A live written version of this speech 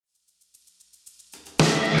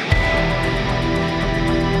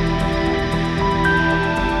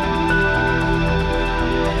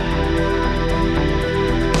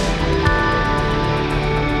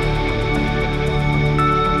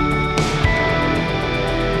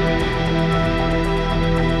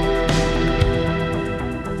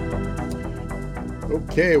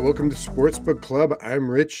Okay, welcome to Sportsbook Club.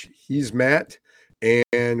 I'm Rich, he's Matt,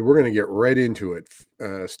 and we're going to get right into it,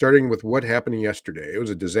 starting with what happened yesterday. It was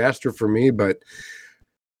a disaster for me, but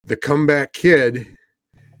the comeback kid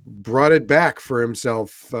brought it back for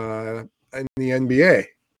himself in the NBA.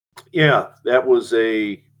 Yeah, that was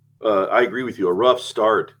I agree with you, a rough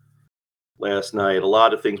start last night. A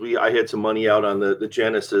lot of things. I had some money out on the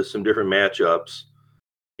Genesis, some different matchups,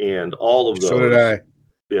 and all of those. So did I.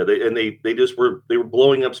 Yeah, they were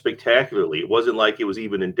blowing up spectacularly. It wasn't like it was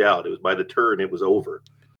even in doubt. It was by the turn, it was over.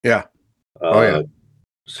 Yeah. Yeah.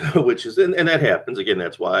 So which is and that happens again.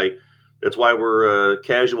 That's why we're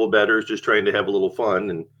casual bettors, just trying to have a little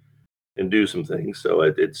fun and do some things. So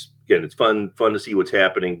it's fun to see what's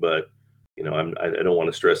happening, but I don't want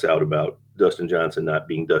to stress out about Dustin Johnson not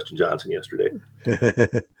being Dustin Johnson yesterday.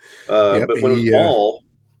 But when it was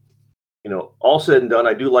all said and done,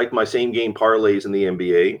 I do like my same game parlays in the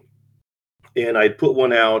NBA, and I put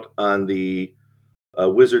one out on the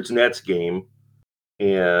Wizards Nets game,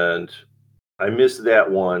 and I missed that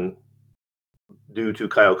one due to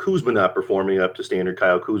Kyle Kuzma not performing up to standard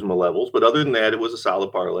Kyle Kuzma levels. But other than that, it was a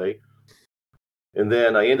solid parlay. And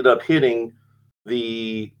then I ended up hitting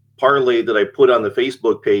the parlay that I put on the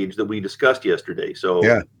Facebook page that we discussed yesterday.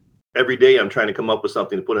 So every day I'm trying to come up with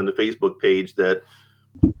something to put on the Facebook page that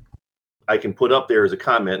I can put up there as a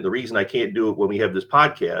comment. The reason I can't do it when we have this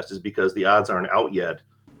podcast is because the odds aren't out yet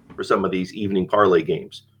for some of these evening parlay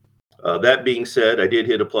games. That being said, I did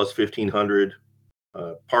hit a plus 1,500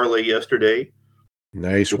 parlay yesterday.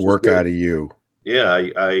 Nice work out of you. Yeah,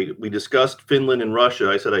 we discussed Finland and Russia.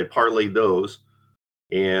 I said I parlayed those,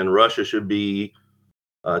 and Russia should be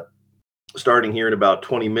starting here in about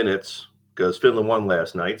 20 minutes because Finland won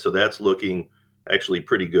last night. So that's looking actually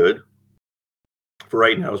pretty good for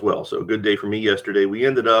right now as well. So a good day for me yesterday. We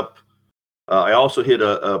ended up, I also hit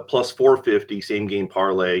a plus 450 same game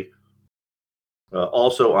parlay.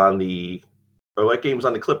 Also on that game was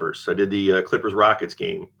on the Clippers. I did the Clippers Rockets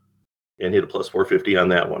game and hit a plus 450 on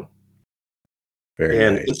that one. Very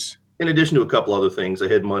nice. In addition to a couple other things, I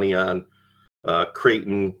had money on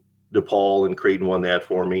Creighton, DePaul, and Creighton won that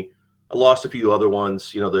for me. I lost a few other ones.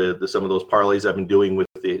 Some of those parlays I've been doing with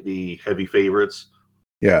the heavy favorites.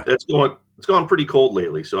 Yeah, it's gone pretty cold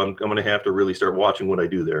lately, so I'm going to have to really start watching what I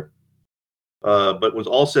do there. But when it was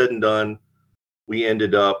all said and done, we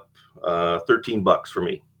ended up $13 for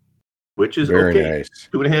me, which is very okay. Nice.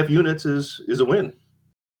 2.5 units is a win.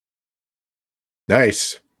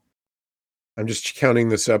 Nice. I'm just counting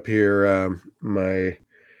this up here. My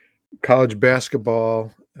college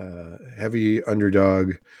basketball heavy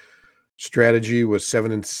underdog strategy was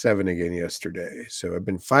 7-7 again yesterday. So I've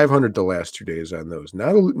been 500 the last 2 days on those.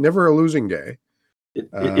 Never a losing day.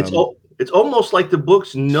 It's almost like the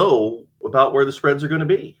books know about where the spreads are going to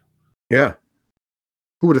be. Yeah.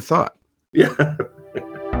 Who would have thought? Yeah.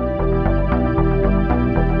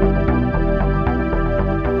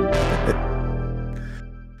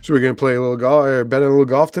 So we're going to play a little golf or bet a little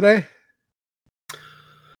golf today?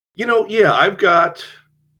 Yeah, I've got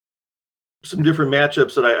some different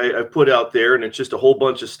matchups that I've put out there, and it's just a whole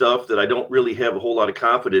bunch of stuff that I don't really have a whole lot of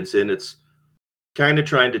confidence in. It's kind of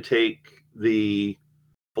trying to take the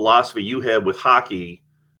philosophy you have with hockey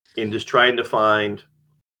and just trying to find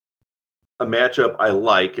a matchup I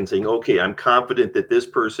like and saying, okay, I'm confident that this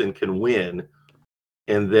person can win,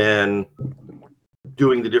 and then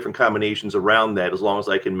doing the different combinations around that as long as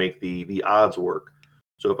I can make the odds work.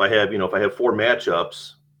 So if I have 4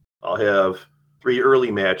 matchups, I'll have 3 early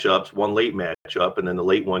matchups, 1 late matchup, and then the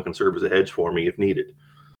late one can serve as a hedge for me if needed.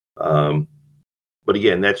 But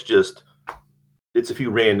again, it's a few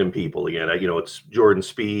random people. Again, it's Jordan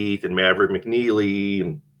Spieth and Maverick McNeely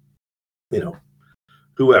and,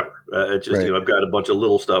 whoever. Right. I've got a bunch of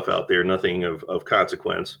little stuff out there, nothing of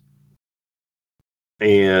consequence.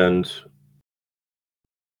 And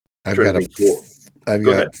I've got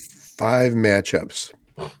 5 matchups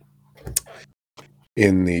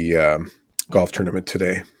in the golf tournament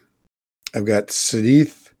today. I've got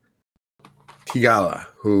Sadiq Tigala,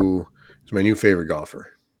 who is my new favorite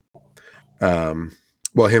golfer. Him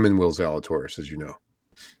and Will Zalatoris, as you know.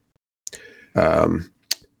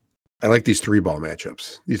 I like these 3-ball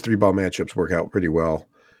matchups. These 3-ball matchups work out pretty well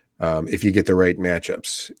if you get the right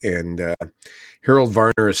matchups. And Harold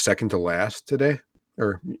Varner is second to last today,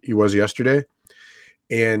 or he was yesterday.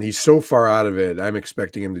 And he's so far out of it, I'm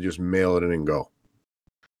expecting him to just mail it in and go.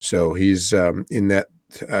 So he's in that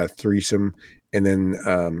threesome. And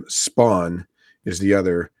then Spawn is the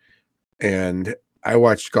other. And I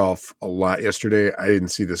watched golf a lot yesterday. I didn't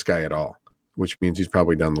see this guy at all, which means he's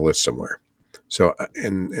probably down the list somewhere. So,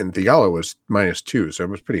 and Theala was -2, so I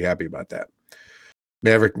was pretty happy about that.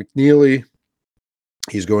 Maverick McNeely,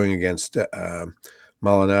 he's going against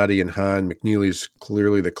Molinati and Hahn. McNeely's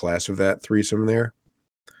clearly the class of that threesome there.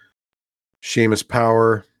 Seamus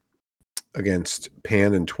Power against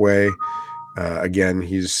Pan and Tway. Again,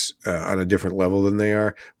 he's on a different level than they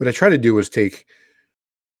are. What I try to do is take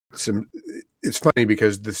some. It's funny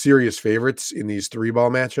because the serious favorites in these 3-ball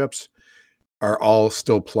matchups are all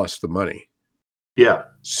still plus the money. Yeah.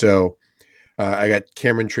 So I got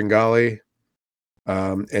Cameron Tringali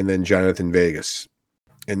and then Jonathan Vegas.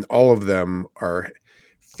 And all of them are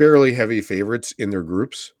fairly heavy favorites in their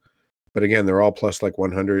groups. But again, they're all plus like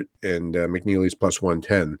 100 and McNeely's plus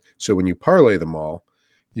 110. So when you parlay them all,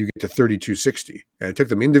 you get to 3260. And I took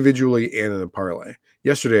them individually and in a parlay.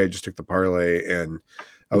 Yesterday, I just took the parlay and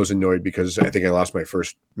I was annoyed because I think I lost my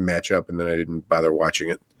first matchup and then I didn't bother watching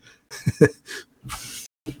it.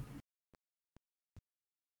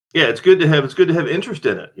 Yeah, it's good to have interest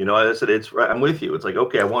in it. I said I'm with you. It's like,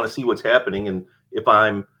 okay, I want to see what's happening, and if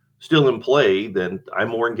I'm still in play, then I'm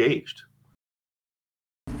more engaged.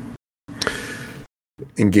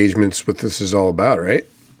 Engagement's what this is all about, right?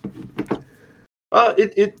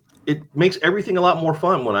 It makes everything a lot more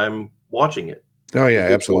fun when I'm watching it. Oh yeah,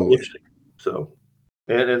 absolutely. So,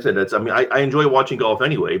 and I enjoy watching golf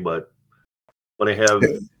anyway, but when I have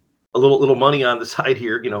a little money on the side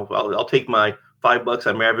here, I'll take my $5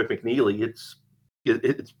 on Maverick McNeely.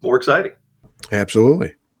 It's more exciting.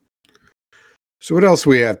 Absolutely. So what else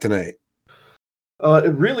we have tonight?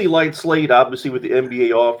 A really light slate, obviously, with the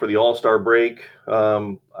NBA off for the All-Star break.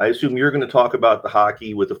 I assume you're going to talk about the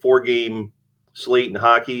hockey with the 4-game slate in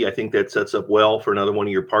hockey. I think that sets up well for another one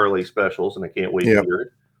of your parlay specials, and I can't wait to hear it.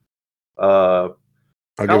 I'll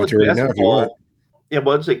give it to you right now if you want. Yeah,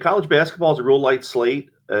 well, I'd say college basketball is a real light slate.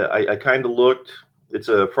 I kind of looked. It's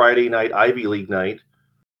a Friday night Ivy League night,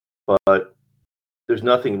 but there's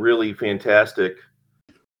nothing really fantastic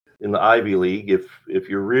in the Ivy League. If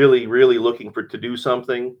you're really looking to do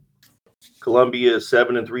something, Columbia is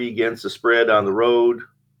 7-3 against the spread on the road.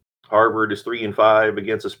 Harvard is 3-5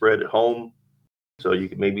 against the spread at home. So you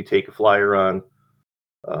could maybe take a flyer on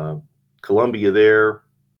Columbia there.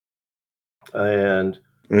 And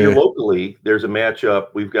here locally, there's a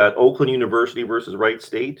matchup. We've got Oakland University versus Wright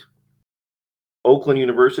State. Oakland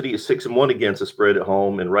University is 6-1 against the spread at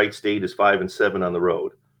home, and Wright State is 5-7 on the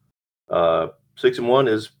road. 6-1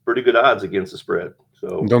 is pretty good odds against the spread.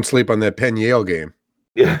 So don't sleep on that Penn Yale game.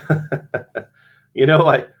 Yeah,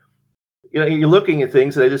 you're looking at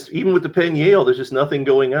things that even with the Penn Yale, there's just nothing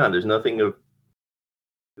going on. There's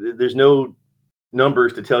no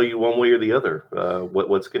numbers to tell you one way or the other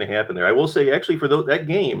what's going to happen there. I will say, actually, for that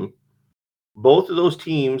game, both of those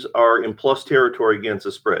teams are in plus territory against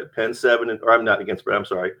the spread. Penn 7, or I'm not against spread. I'm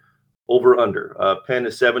sorry, over under. Penn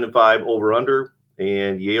is 7-5 over under,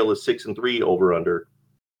 and Yale is 6-3 over under.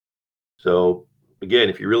 So again,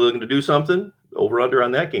 if you're really looking to do something, over under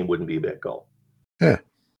on that game wouldn't be a bad call. Yeah.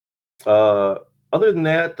 Other than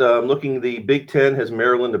that, I'm looking. The Big Ten has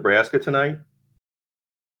Maryland, Nebraska tonight,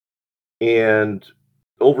 and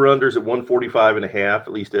over unders at 145.5.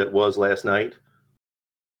 At least it was last night.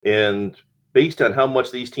 And based on how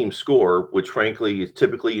much these teams score, which frankly is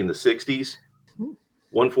typically in the 60s,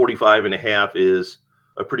 145.5 is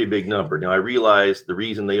a pretty big number. Now, I realize the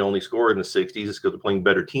reason they only score in the 60s is because they're playing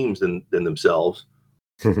better teams than themselves.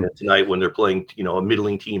 And tonight, when they're playing, a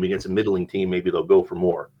middling team against a middling team, maybe they'll go for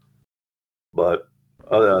more. But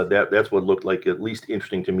that's what looked like at least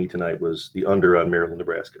interesting to me tonight was the under on Maryland,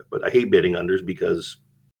 Nebraska. But I hate betting unders because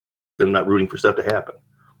I'm not rooting for stuff to happen.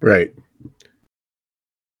 Right.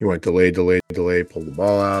 You want delay, pull the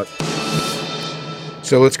ball out.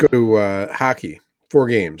 So let's go to hockey. 4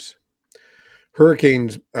 games.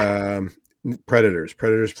 Hurricanes, Predators.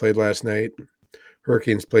 Predators played last night.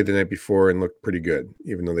 Hurricanes played the night before and looked pretty good.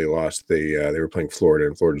 Even though they lost, they were playing Florida,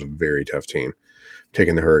 and Florida's a very tough team.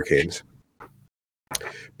 Taking the Hurricanes.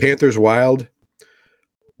 Panthers, Wild.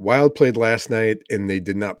 Wild played last night, and they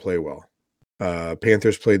did not play well.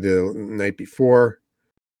 Panthers played the night before.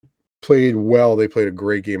 Played well. They played a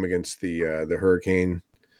great game against the Hurricane.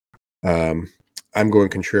 I'm going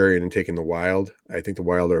contrarian and taking the Wild. I think the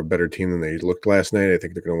Wild are a better team than they looked last night. I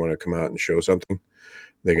think they're going to want to come out and show something.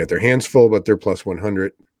 They got their hands full, but they're plus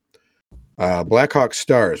 100. Blackhawks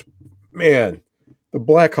Stars. Man, the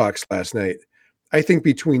Blackhawks last night. I think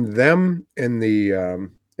between them and the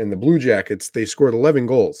Blue Jackets, they scored 11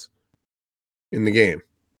 goals in the game.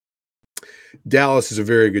 Dallas is a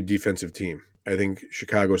very good defensive team. I think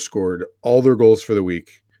Chicago scored all their goals for the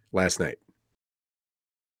week last night.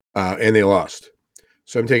 And they lost.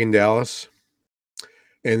 So I'm taking Dallas.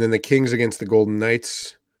 And then the Kings against the Golden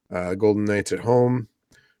Knights. Golden Knights at home.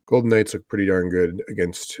 Golden Knights look pretty darn good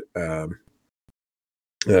against 2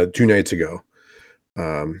 nights ago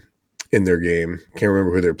in their game. Can't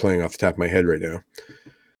remember who they're playing off the top of my head right now.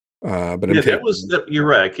 But yeah, you're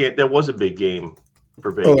right. That was a big game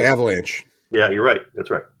for Vegas. Oh, Avalanche. Yeah, you're right. That's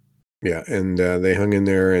right. Yeah, and they hung in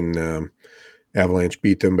there, and Avalanche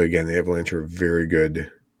beat them. But again, the Avalanche are a very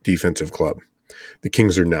good defensive club. The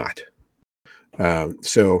Kings are not.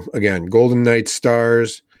 So again, Golden Knights,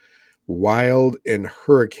 Stars, Wild, and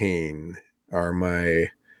Hurricane are my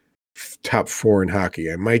top 4 in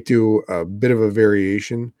hockey. I might do a bit of a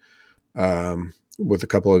variation with a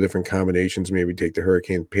couple of different combinations. Maybe take the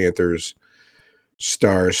Hurricane, Panthers,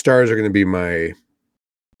 Stars. Stars are going to be my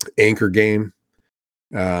anchor game.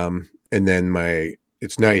 And then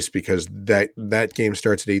it's nice because that game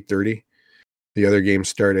starts at 8:30. The other games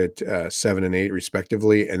start at 7 and 8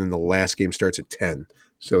 respectively, and then the last game starts at 10.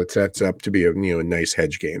 So it sets up to be a nice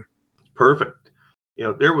hedge game. Perfect.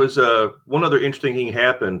 There was one other interesting thing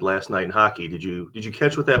happened last night in hockey. Did you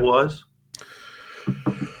catch what that was?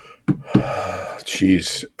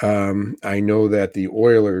 Jeez. I know that the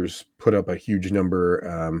Oilers put up a huge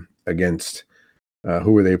number against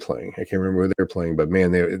who were they playing? I can't remember who they were playing, but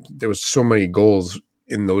man, there was so many goals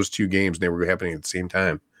in those 2 games. They were happening at the same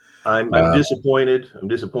time. I'm disappointed. I'm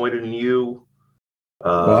disappointed in you.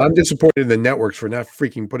 Well, I'm disappointed in the networks for not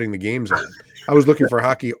freaking putting the games on. I was looking for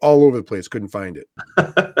hockey all over the place, couldn't find it.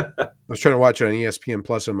 I was trying to watch it on ESPN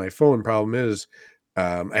Plus on my phone. Problem is,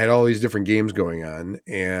 I had all these different games going on,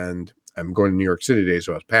 and I'm going to New York City today,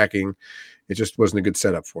 so I was packing. It just wasn't a good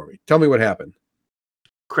setup for me. Tell me what happened.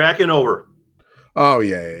 Cracking over. Oh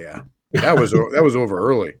yeah. That was over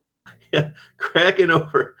early. Yeah, cracking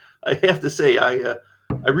over. I have to say,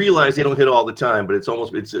 I realize they don't hit all the time, but it's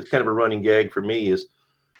kind of a running gag for me. Is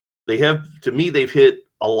they've hit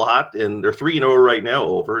a lot, and they're 3-0 right now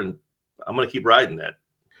over, and I'm going to keep riding that.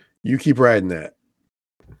 You keep riding that.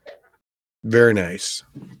 Very nice.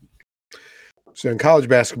 So in college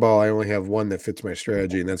basketball, I only have one that fits my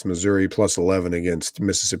strategy, and that's Missouri plus 11 against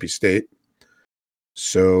Mississippi State.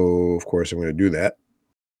 So, of course, I'm going to do that.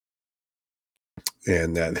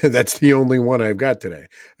 And that's the only one I've got today.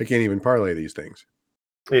 I can't even parlay these things.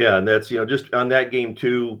 Yeah, and that's, just on that game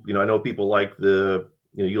too, I know people like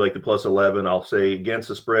you like the plus 11. I'll say against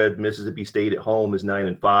the spread, Mississippi State at home is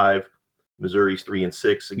 9-5. Missouri's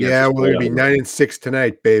 3-6. Yeah, we're going to be 9-6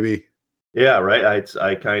 tonight, baby. Yeah, right.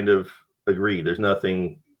 I kind of agree. There's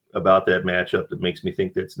nothing about that matchup that makes me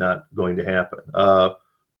think that's not going to happen.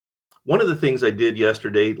 One of the things I did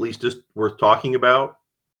yesterday, at least just worth talking about,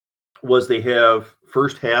 was they have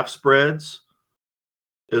first half spreads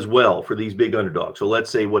as well for these big underdogs. So let's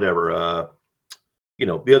say whatever,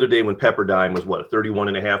 the other day when Pepperdine was a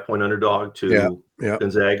 31.5 point underdog to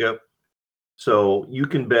Gonzaga. So you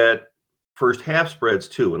can bet first half spreads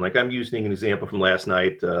too. And like I'm using an example from last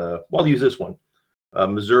night. I'll use this one,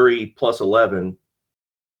 Missouri plus 11.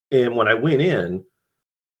 And when I went in,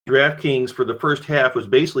 DraftKings for the first half was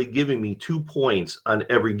basically giving me 2 points on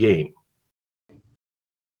every game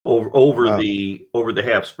over the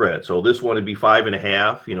half spread. So this one would be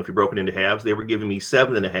 5.5. If you broke it into halves, they were giving me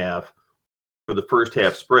 7.5 for the first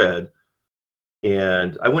half spread.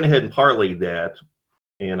 And I went ahead and parlayed that.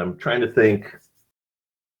 And I'm trying to think.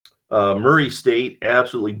 Murray State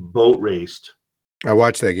absolutely boat raced. I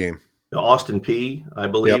watched that game. Austin P, I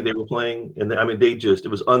believe they were playing. And it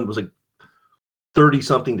was like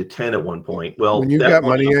 30-something to 10 at one point. Well, when you've got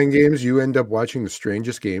money on games, you end up watching the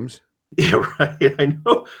strangest games. Yeah, right. I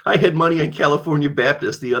know. I had money on California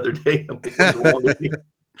Baptist the other day. I'm like, what's wrong with me?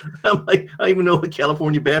 I'm like, I don't even know what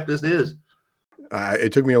California Baptist is.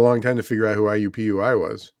 It took me a long time to figure out who IUPUI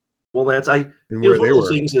was. Well, it was one of those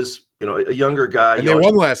things is, a younger guy. And they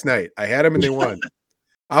won last night. I had them and they won.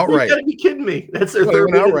 Outright. You gotta be kidding me. That's their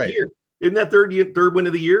third win of the year. Isn't that third win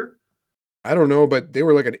of the year? I don't know, but they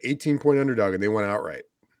were like an 18-point underdog and they won outright.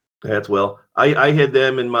 I had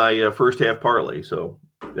them in my first half parlay, so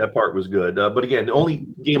that part was good. But again, the only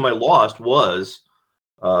game I lost was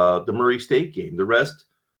the Murray State game. The rest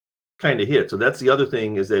kind of hit. So that's the other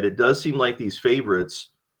thing, is that it does seem like these favorites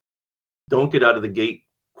don't get out of the gate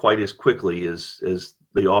quite as quickly as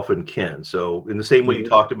they often can. So in the same way you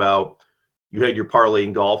talked about, you had your parlay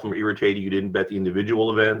in golf and were irritated you didn't bet the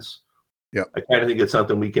individual events. Yeah, I kind of think it's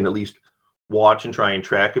something we can at least watch and try and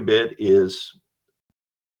track a bit. Is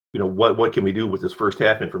what can we do with this first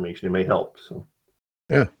half information? It may help. So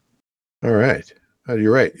yeah, all right.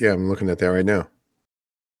 You're right. Yeah, I'm looking at that right now.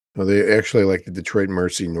 Oh, they actually like the Detroit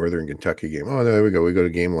Mercy Northern Kentucky game. Oh, there we go. We go to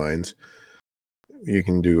game lines. You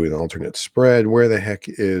can do an alternate spread. Where the heck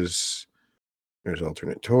is there's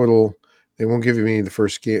alternate total? They won't give me the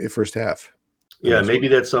first half. Yeah, maybe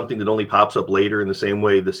that's something that only pops up later in the same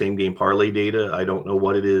way the same game parlay data. I don't know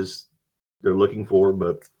what it is they're looking for,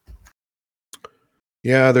 but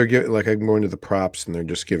yeah, they're giving like I'm going to the props and they're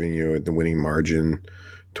just giving you the winning margin,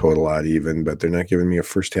 total odd even, but they're not giving me a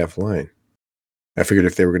first half line. I figured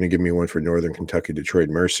if they were going to give me one for Northern Kentucky, Detroit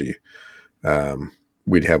Mercy,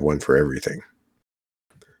 we'd have one for everything.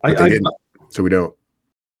 But they didn't, so we don't.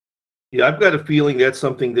 Yeah, I've got a feeling that's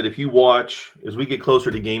something that if you watch as we get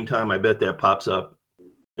closer to game time, I bet that pops up.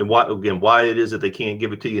 And why it is that they can't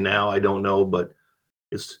give it to you now, I don't know, but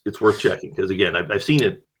it's worth checking because again, I've seen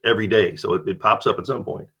it every day, so it pops up at some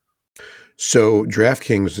point. So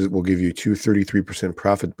DraftKings will give you 33%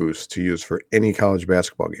 profit boost to use for any college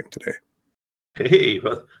basketball game today. Hey,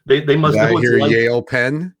 well, they must Did know I hear Yale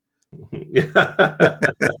Penn?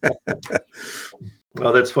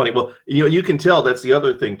 Well, that's funny. Well, you can tell that's the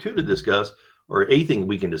other thing too to discuss, or a thing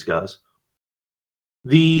we can discuss.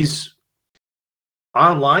 These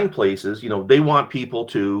online places, they want people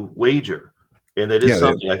to wager, and that is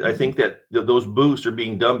something. I think that those boosts are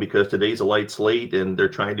being done because today's a light slate, and they're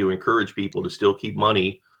trying to encourage people to still keep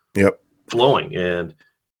money flowing, and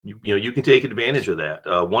you can take advantage of that.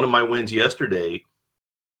 One of my wins yesterday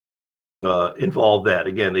involved that.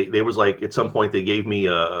 Again, they was like at some point they gave me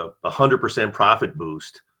a 100% profit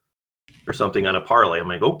boost or something on a parlay. I'm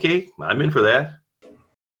like, okay, I'm in for that.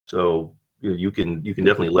 So you can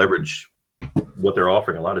definitely leverage what they're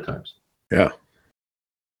offering a lot of times. Yeah.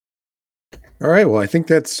 All right. Well, I think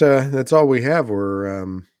that's all we have.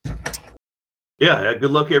 We're yeah.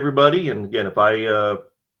 Good luck, everybody. And again, if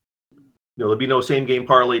there'll be no same game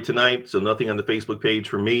parlay tonight, so nothing on the Facebook page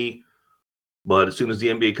for me. But as soon as the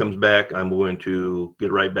NBA comes back, I'm going to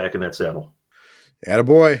get right back in that saddle.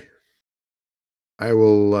 Attaboy. I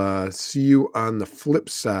will see you on the flip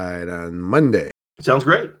side on Monday. Sounds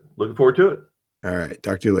great. Looking forward to it. All right.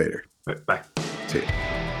 Talk to you later. All right, bye. See you.